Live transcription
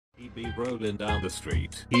be rolling down the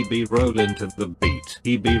street. He be rolling to the beat.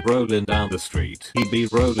 He be rolling down the street. He be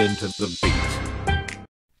rolling to the beat.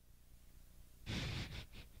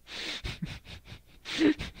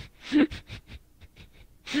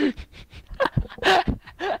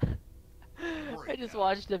 I just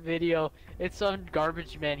watched a video. It's some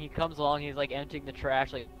garbage man. He comes along. He's like emptying the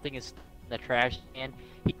trash, like thing is in the trash can.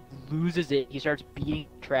 He loses it. He starts beating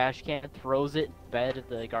the trash can, throws it in the bed of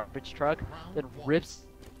the garbage truck, then rips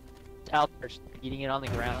it out, starts beating it on the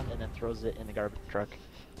ground, and then throws it in the garbage truck.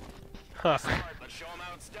 Huh. Let's show 'em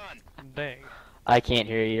how it's done. Dang. I can't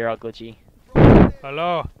hear you. You're all glitchy.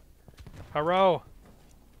 Hello. Hello.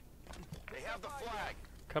 They have the flag.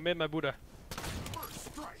 Come in, my Buddha.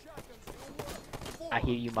 I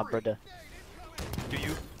hear you, my brother. Do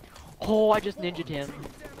you? Oh, I just ninja'd him.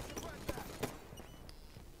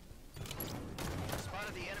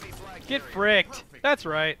 Spotted the enemy flag Get carrier. fricked. That's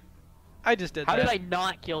right. I just did How that. did I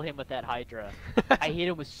not kill him with that Hydra? I hit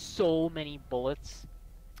him with so many bullets.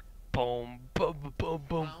 Boom, boom, boom,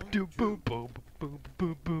 boom, boom, boom, boom, boom,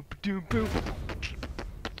 boom, boom, boom, boom.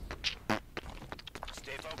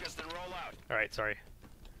 Stay focused and roll out. All right, sorry.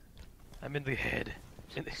 I'm in the head.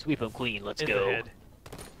 Sweep him clean. Let's In go. the head.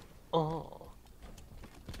 Oh.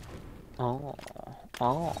 Oh.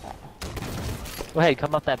 Oh. Go ahead,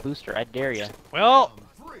 come up that booster. I dare you. Well,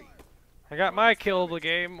 I got my kill of the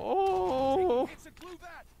game. Oh.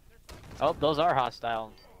 Oh, those are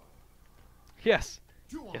hostile. Yes.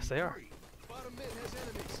 Yes, they are.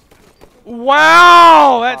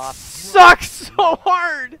 Wow, that Off. sucks so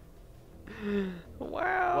hard.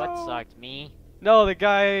 Wow. What sucked? Me? No, the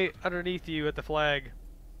guy underneath you at the flag.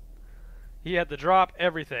 He had to drop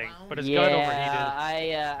everything, but his gun overheated.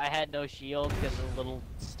 I had no shield because a little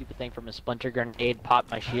stupid thing from a splinter grenade popped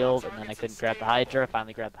my shield, and then I couldn't grab the Hydra.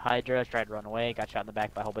 Finally grabbed the Hydra, tried to run away, got shot in the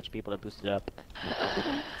back by a whole bunch of people that boosted up.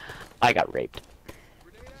 I got raped.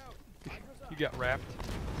 You got wrapped.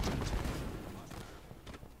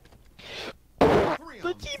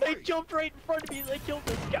 The teammate jumped right in front of me and I killed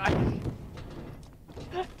this guy.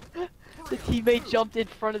 The teammate jumped in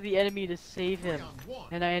front of the enemy to save him,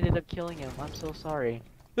 and I ended up killing him. I'm so sorry.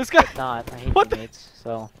 This guy. But not. I hate What the- teammates,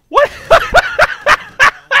 so. What? What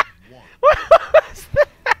was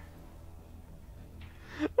that?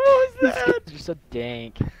 What was that? You're so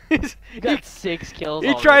dank. He's- You got 6 kills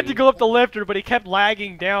he tried already. to go up the lifter, but he kept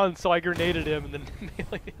lagging down, so I grenaded him and then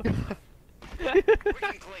meleeed him. We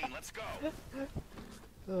can clean. Let's go.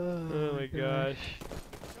 Oh my gosh.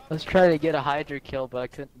 I was trying to get a Hydra kill, but I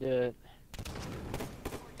couldn't do it.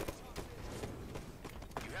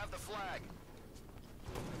 You have the flag.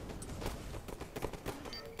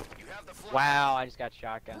 You have the flag. Wow, I just got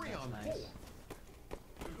shotgun. That's nice.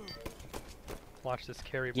 Watch this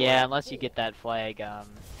carry ball. Yeah, unless you get that flag,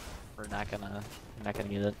 we're not gonna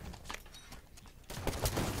use it.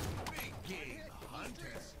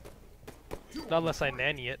 Not unless I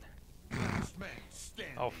nanny it.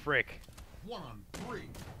 Oh frick.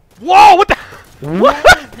 Whoa! What the? What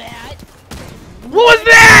was that? What was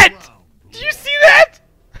that? Did you see that?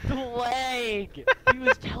 Flag! He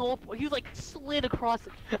was he like slid across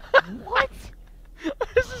it. What?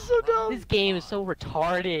 This is so dumb. This game is so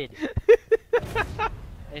retarded.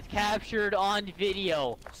 It's captured on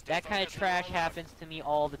video. That kind of trash happens to me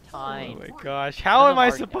all the time. Oh my gosh. How am I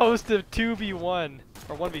hard supposed to 2v1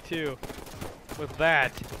 or 1v2 with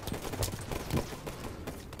that?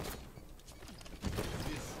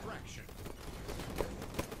 Distraction.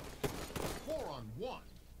 4-on-1.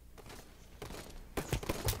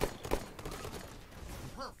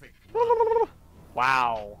 Perfect.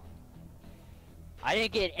 Wow. I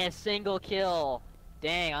didn't get a single kill.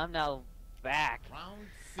 Dang, I'm now back. Round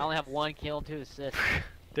I only have 1 kill and 2 assists.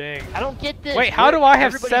 Dang. I don't get this. Wait, how do I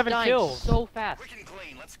have Everybody's 7 dying kills? so fast? We can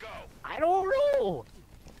clean. Let's go. I don't know.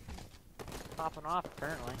 Popping off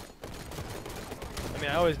apparently. I mean,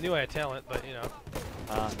 I always knew I had talent, but you know.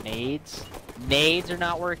 Nades. Nades are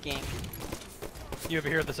not working. You ever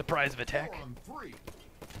hear of the surprise of attack? 4-on-3.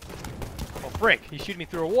 Oh frick, he's shooting me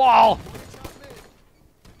through a wall!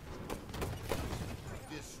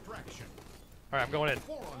 Distraction. Alright, I'm going in.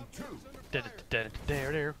 4-on-2.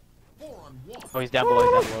 There. 4-on-1. Oh, he's down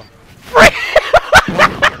below. He's down below. Frick!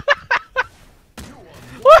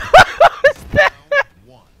 2-on-1. What was that? Round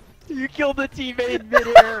 1. You killed the teammate in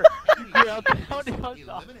midair. Yeah, pounded on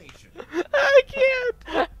top. Elimination. I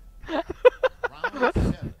can't! Round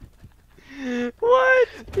 7. What?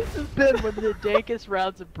 This has been one of the dankest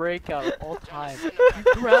rounds of Breakout of all time. You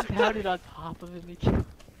ground pounded on top of him. You can't,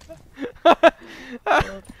 oh,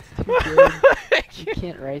 it's too good. You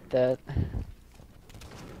can't write that.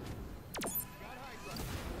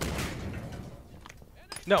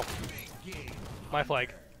 No, Big game. my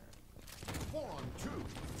flag. 4 on 2.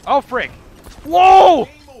 Oh, frick. Whoa!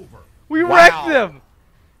 Game over. We Wow. wrecked them!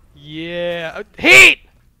 Yeah. Heat!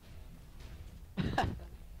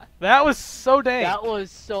 That was so dang. That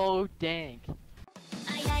was so dank.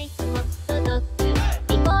 I like to look